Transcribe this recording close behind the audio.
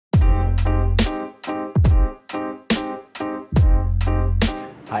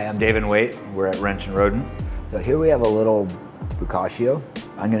Hi, I'm Davin Waite. We're at Wrench and Rodent. So here we have a little bucaccio.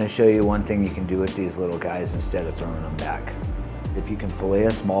 I'm going to show you one thing you can do with these little guys instead of throwing them back. If you can fillet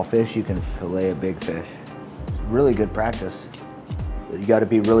a small fish, you can fillet a big fish. Really good practice. You got to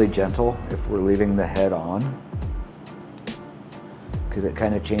be really gentle if we're leaving the head on, because it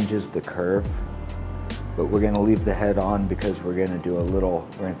kind of changes the curve. But we're going to leave the head on because we're going to we're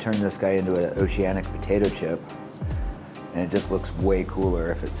going to turn this guy into an oceanic potato chip, and it just looks way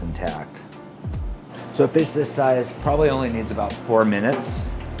cooler if it's intact. So a fish this size probably only needs about 4 minutes.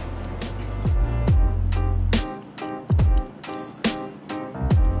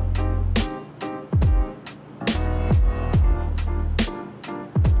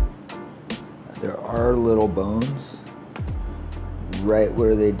 There are little bones right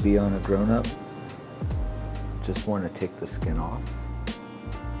where they'd be on a grown-up. Just want to take the skin off.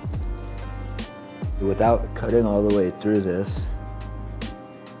 Without cutting all the way through this,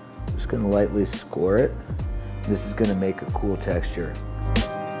 I'm just going to lightly score it. This is going to make a cool texture.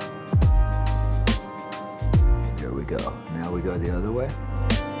 There we go. Now we go the other way.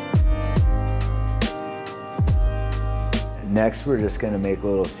 Next, we're just going to make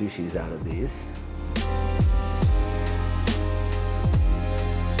little sushis out of these.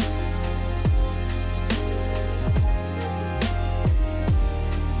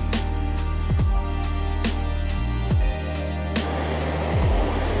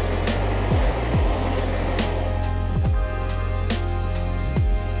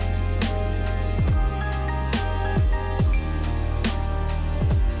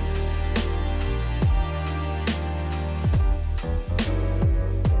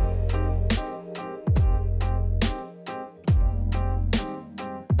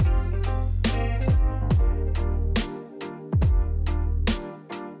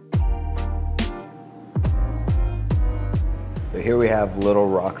 So here we have little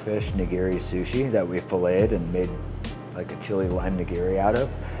rockfish nigiri sushi that we filleted and made like a chili lime nigiri out of.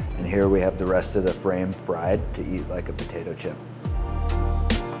 And here we have the rest of the frame fried to eat like a potato chip.